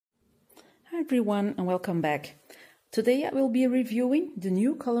everyone and welcome back. Today I will be reviewing the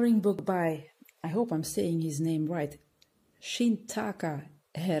new coloring book by, I hope I'm saying his name right, Chinthaka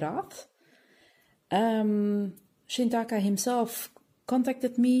Herath. Chinthaka himself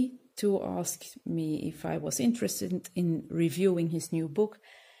contacted me to ask me if I was interested in reviewing his new book,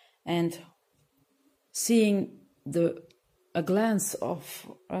 and seeing a glance of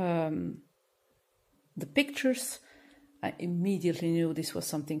the pictures, I immediately knew this was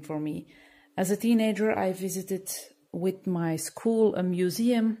something for me. As a teenager, I visited with my school a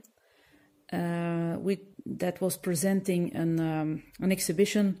museum that was presenting an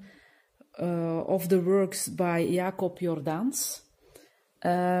exhibition of the works by Jacob Jordaens,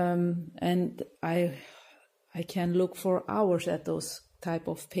 and I can look for hours at those type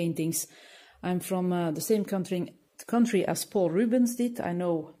of paintings. I'm from the same country as Paul Rubens did. I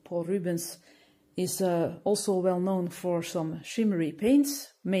know Paul Rubens is also well known for some shimmery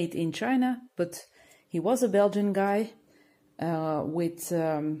paints made in China, but he was a Belgian guy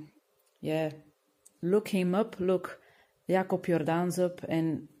look him up, look Jacob Jordaens up,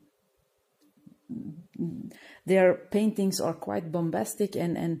 and their paintings are quite bombastic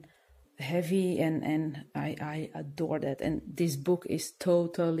and heavy, and I adore that, and this book is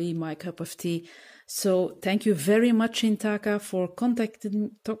totally my cup of tea. So thank you very much, Chinthaka, for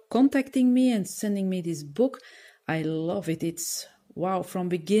contacting me and sending me this book. I love it. It's wow, from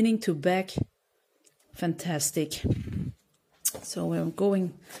beginning to back, fantastic. So we are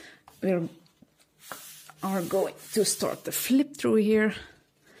going to start the flip through here.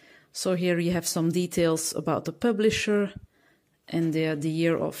 So here you have some details about the publisher and the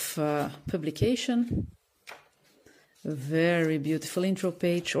year of publication. A very beautiful intro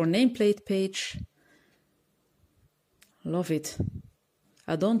page or nameplate page. Love it.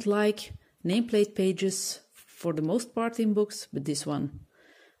 I don't like nameplate pages for the most part in books, but this one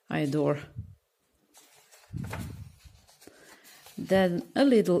I adore. Then a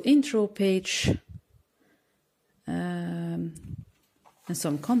little intro page and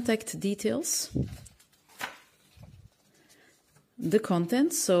some contact details. The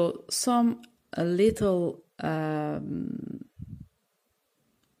contents, so a little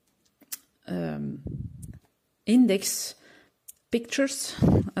index pictures,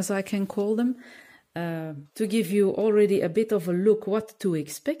 as I can call them, to give you already a bit of a look what to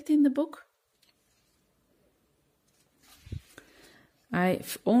expect in the book.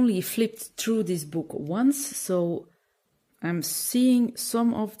 I've only flipped through this book once, so I'm seeing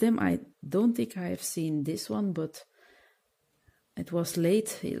some of them. I don't think I have seen this one, but it was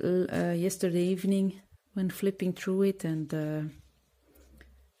late yesterday evening when flipping through it, and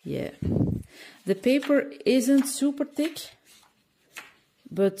yeah. The paper isn't super thick,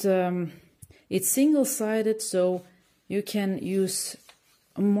 but it's single-sided, so you can use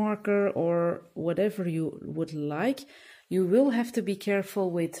a marker or whatever you would like. You will have to be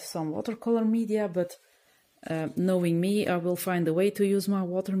careful with some watercolor media, but knowing me, I will find a way to use my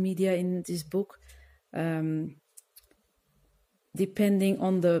water media in this book. Depending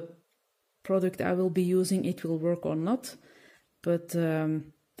on the product I will be using, it will work or not, but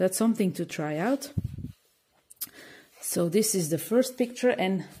that's something to try out. So this is the first picture,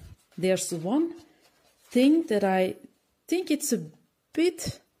 and there's one thing that I think it's a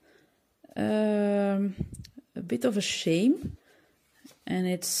bit of a shame, and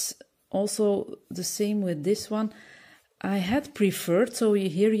it's also the same with this one. I had preferred, so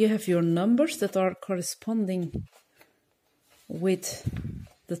here you have your numbers that are corresponding with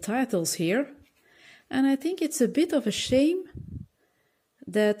the titles here, and I think it's a bit of a shame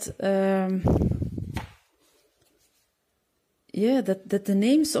that that the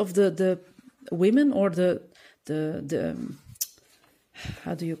names of the women, or the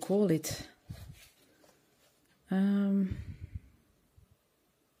how do you call it, the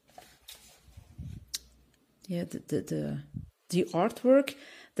artwork,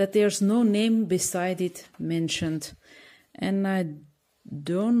 that there's no name beside it mentioned, and I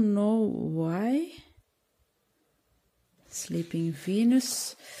don't know why. Sleeping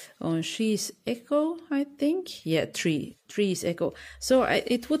Venus, oh, she's Echo, I think. Yeah, three is Echo. So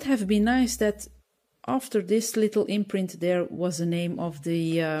it would have been nice that after this little imprint there was the name of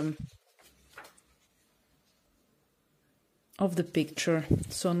the picture.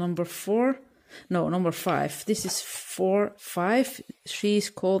 So number 5. This is 5. She's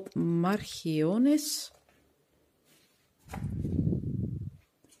called Marchiones.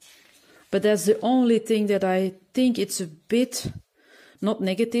 But that's the only thing that I think it's a bit, not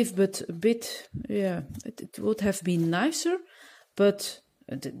negative, but a bit, yeah, it would have been nicer, but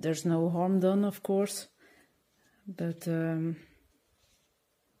there's no harm done, of course. But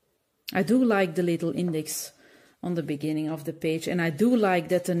I do like the little index on the beginning of the page, and I do like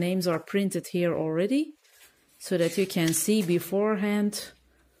that the names are printed here already, so that you can see beforehand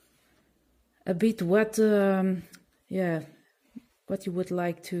a bit what what you would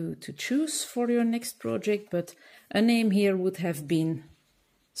like to choose for your next project. But a name here would have been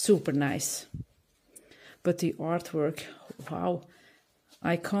super nice. But the artwork, wow,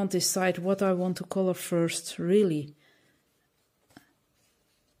 I can't decide what I want to color first, really.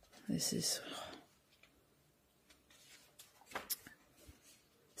 This is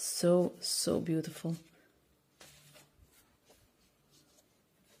so beautiful.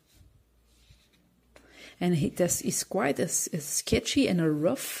 And it is quite a sketchy and a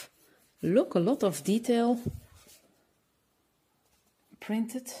rough look, a lot of detail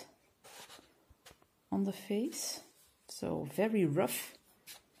printed on the face, so very rough.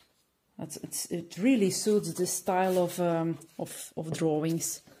 It really suits the style of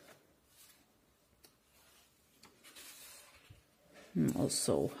drawings.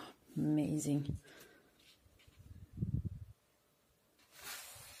 Also amazing.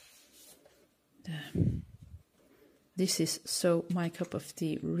 This is so my cup of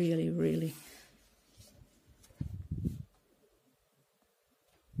tea, really, really.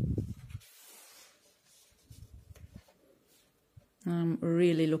 I'm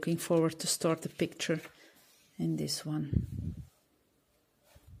really looking forward to start the picture in this one.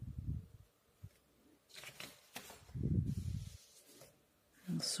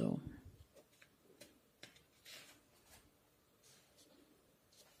 Also,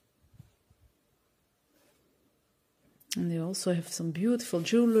 and they also have some beautiful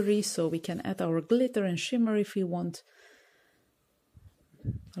jewelry, so we can add our glitter and shimmer if we want.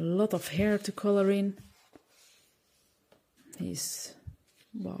 A lot of hair to color in. He's,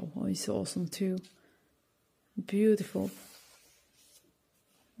 wow, he's awesome too. Beautiful.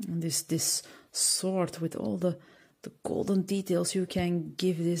 And this sword with all the golden details you can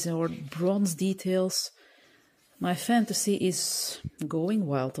give this, or bronze details. My fantasy is going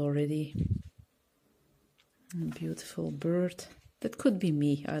wild already. A beautiful bird. That could be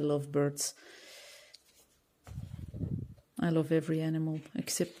me. I love birds. I love every animal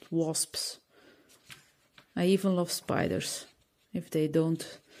except wasps. I even love spiders, if they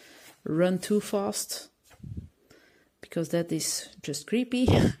don't run too fast, because that is just creepy.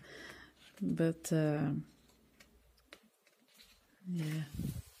 But yeah.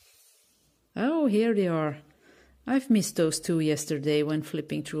 Oh, here they are. I've missed those two yesterday when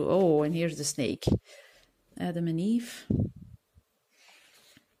flipping through. Oh, and here's the snake. Adam and Eve.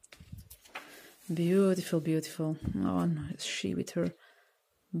 Beautiful, beautiful. Oh, and she with her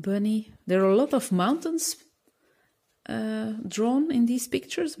bunny. There are a lot of mountains drawn in these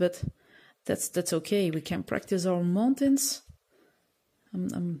pictures, but that's okay. We can practice our mountains.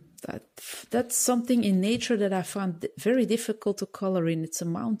 That's something in nature that I found very difficult to color in. It's a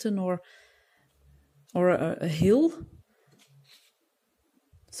mountain or a hill.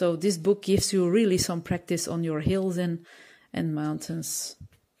 So this book gives you really some practice on your hills and mountains.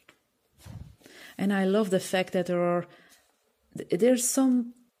 And I love the fact that there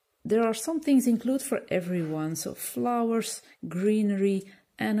are some things included for everyone. So flowers, greenery,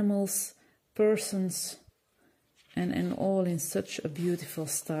 animals, persons, and all in such a beautiful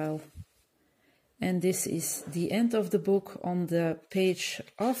style. And this is the end of the book. On the page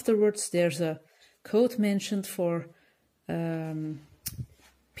afterwards, there's a code mentioned for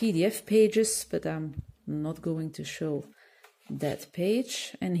PDF pages, but I'm not going to show that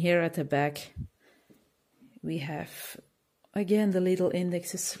page. And here at the back, we have again the little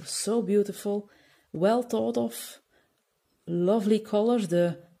indexes, so beautiful, well thought of, lovely colors.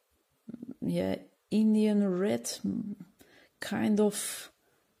 The Indian red kind of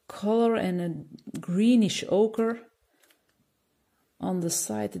color and a greenish ochre. On the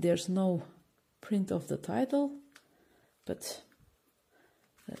side there's no print of the title, but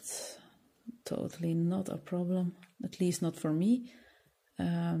that's totally not a problem, at least not for me.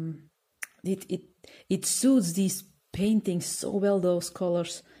 It suits these paintings so well, those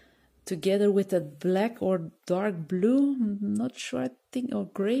colors, together with that black or dark blue, I'm not sure, I think, or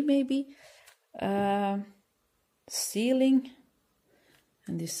grey maybe, ceiling,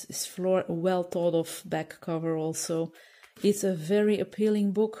 and this is floor, well thought of back cover also. It's a very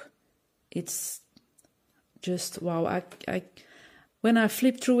appealing book. It's just wow. When I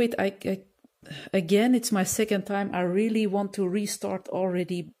flip through it, again, it's my second time. I really want to restart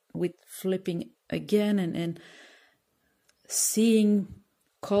already with flipping again and seeing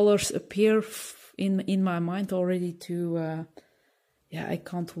colors appear in my mind already to I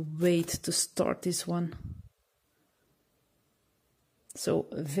can't wait to start this one. So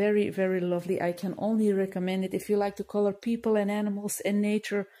very, very lovely. I can only recommend it if you like to color people and animals and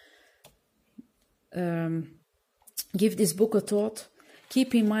nature. Give this book a thought.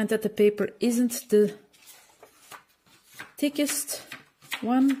 Keep in mind that the paper isn't the thickest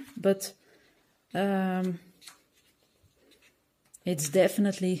one, but it's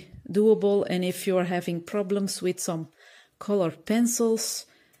definitely doable. And if you're having problems with some colored pencils,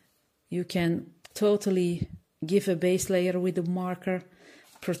 you can totally give a base layer with a marker,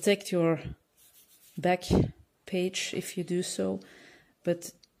 protect your back page if you do so,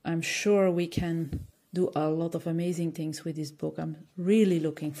 but I'm sure we can do a lot of amazing things with this book. I'm really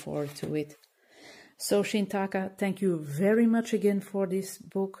looking forward to it. So Chinthaka, thank you very much again for this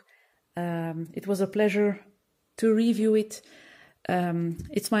book. It was a pleasure to review it.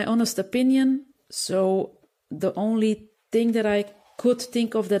 It's my honest opinion, so the only thing that I could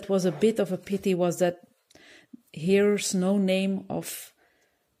think of that was a bit of a pity was that here's no name of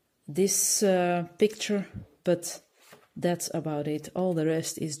this picture, but that's about it. All the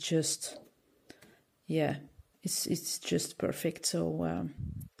rest is just, yeah, it's just perfect. So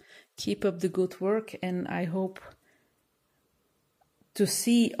keep up the good work, and I hope to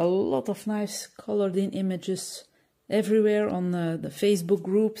see a lot of nice colored in images everywhere on the Facebook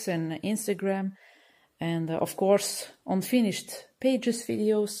groups and Instagram, and of course on finished pages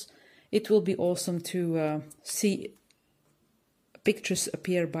videos. It will be awesome to see pictures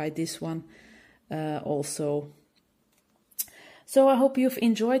appear by this one also. So I hope you've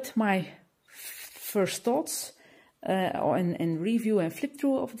enjoyed my first thoughts and review and flip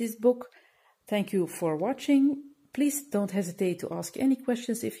through of this book. Thank you for watching. Please don't hesitate to ask any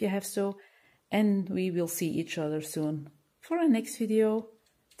questions if you have so, and we will see each other soon for our next video.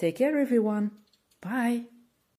 Take care everyone. Bye.